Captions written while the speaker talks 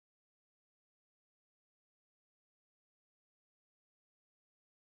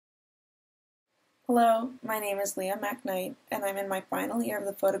Hello, my name is MacKnight, and I'm in my final year of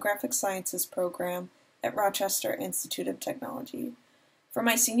the Photographic Sciences program at Rochester Institute of Technology. For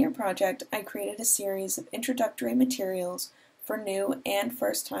my senior project, I created a series of introductory materials for new and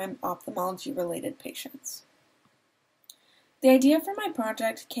first-time ophthalmology-related patients. The idea for my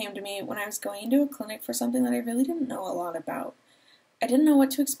project came to me when I was going into a clinic for something that I really didn't know a lot about. I didn't know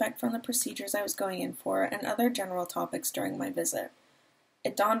what to expect from the procedures I was going in for and other general topics during my visit.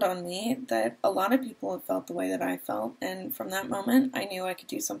 It dawned on me that a lot of people have felt the way that I felt, and from that moment, I knew I could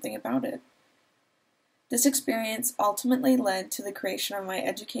do something about it. This experience ultimately led to the creation of my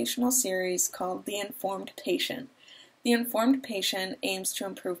educational series called The Informed Patient. The Informed Patient aims to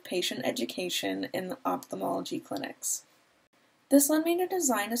improve patient education in ophthalmology clinics. This led me to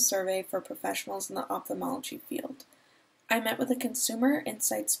design a survey for professionals in the ophthalmology field. I met with a consumer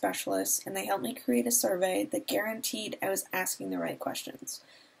insights specialist, and they helped me create a survey that guaranteed I was asking the right questions.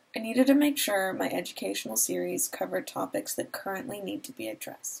 I needed to make sure my educational series covered topics that currently need to be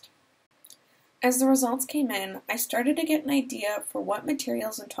addressed. As the results came in, I started to get an idea for what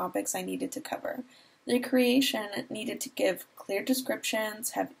materials and topics I needed to cover. The creation needed to give clear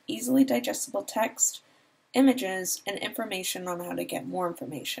descriptions, have easily digestible text, images, and information on how to get more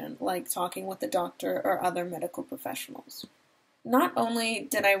information, like talking with the doctor or other medical professionals. Not only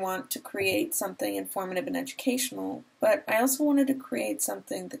did I want to create something informative and educational, but I also wanted to create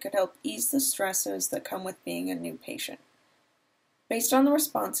something that could help ease the stresses that come with being a new patient. Based on the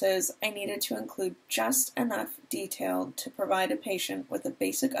responses, I needed to include just enough detail to provide a patient with a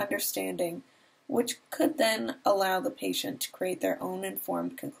basic understanding, which could then allow the patient to create their own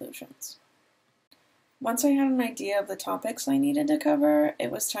informed conclusions. Once I had an idea of the topics I needed to cover, it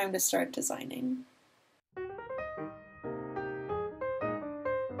was time to start designing.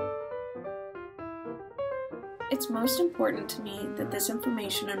 It's most important to me that this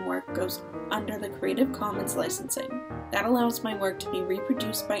information and work goes under the Creative Commons licensing. That allows my work to be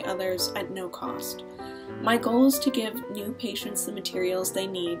reproduced by others at no cost. My goal is to give new patients the materials they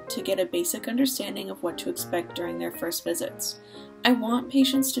need to get a basic understanding of what to expect during their first visits. I want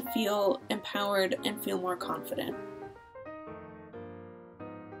patients to feel empowered and feel more confident.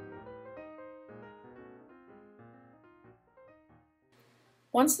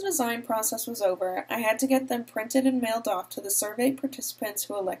 Once the design process was over, I had to get them printed and mailed off to the survey participants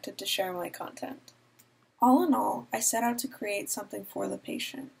who elected to share my content. All in all, I set out to create something for the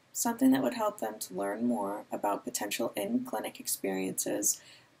patient, something that would help them to learn more about potential in-clinic experiences,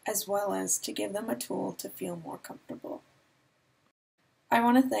 as well as to give them a tool to feel more comfortable. I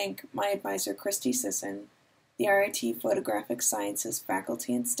want to thank my advisor Christy Sisson, the RIT Photographic Sciences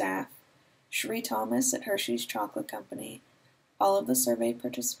faculty and staff, Cherie Thomas at Hershey's Chocolate Company, all of the survey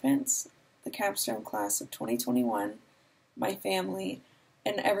participants, the Capstone class of 2021, my family,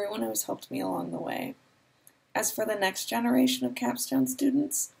 and everyone who has helped me along the way. As for the next generation of Capstone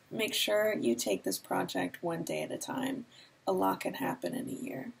students, make sure you take this project one day at a time. A lot can happen in a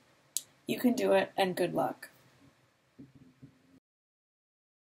year. You can do it, and good luck.